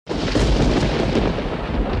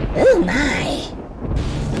Oh my!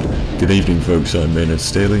 Good evening folks, I'm Maynard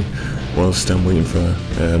Staly. Whilst I'm waiting for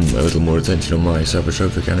a little more attention on my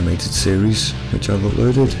Cybertrophic animated series, which I've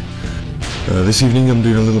uploaded. This evening I'm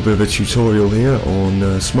doing a little bit of a tutorial here on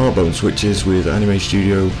smartphone switches with Anime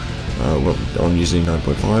Studio. Well, I'm using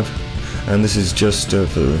 9.5, and this is just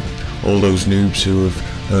for all those noobs who have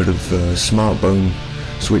heard of smartphone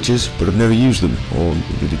switches but have never used them or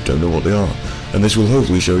really don't know what they are. And this will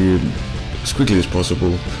hopefully show you as quickly as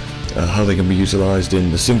possible how they can be utilised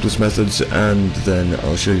in the simplest methods, and then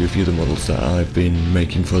I'll show you a few of the models that I've been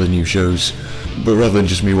making for the new shows. But rather than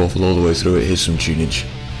just me waffle all the way through it, here's some tunage.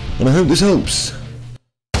 And I hope this helps.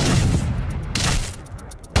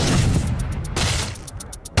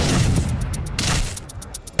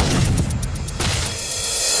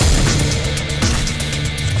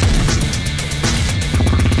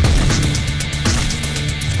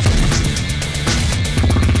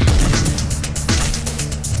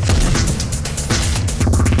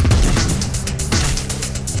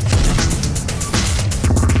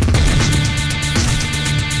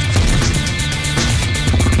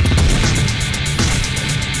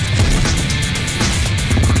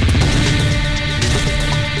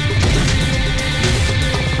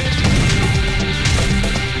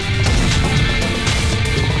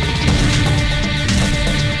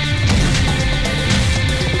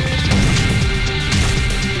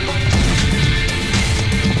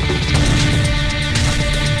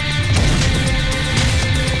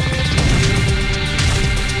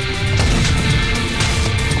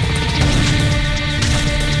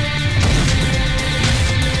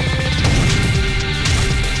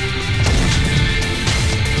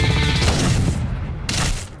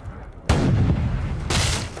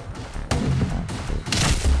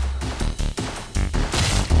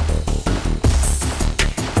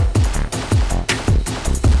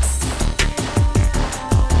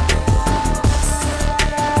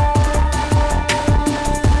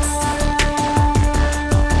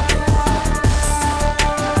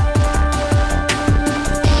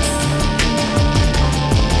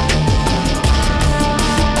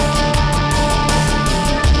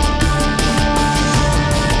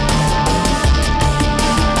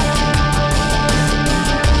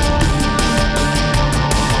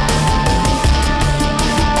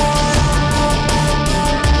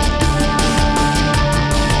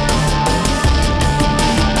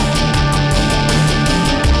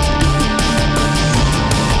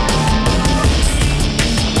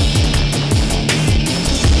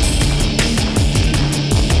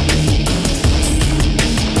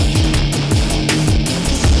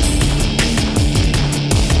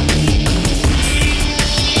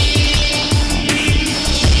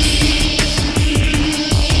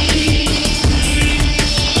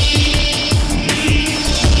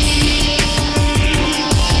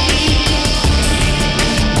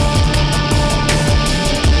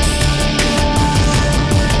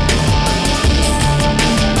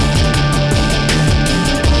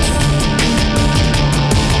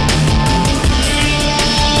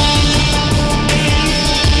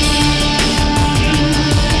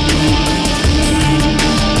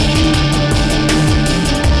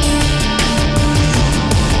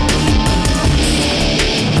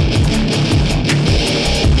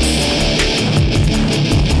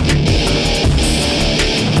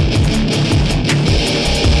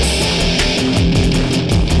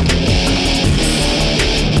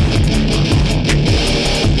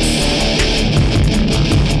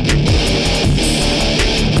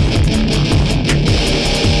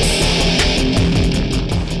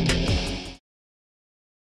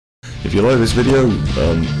 If you like this video,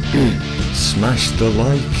 smash the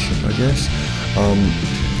like, I guess.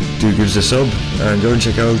 Do give us a sub, and go and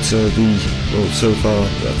check out well, so far,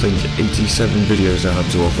 I think 87 videos I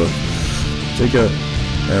have to offer. Take care,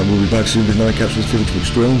 and we'll be back soon with Nightcaps with Felix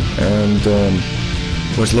Drill, and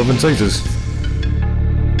much love and taters.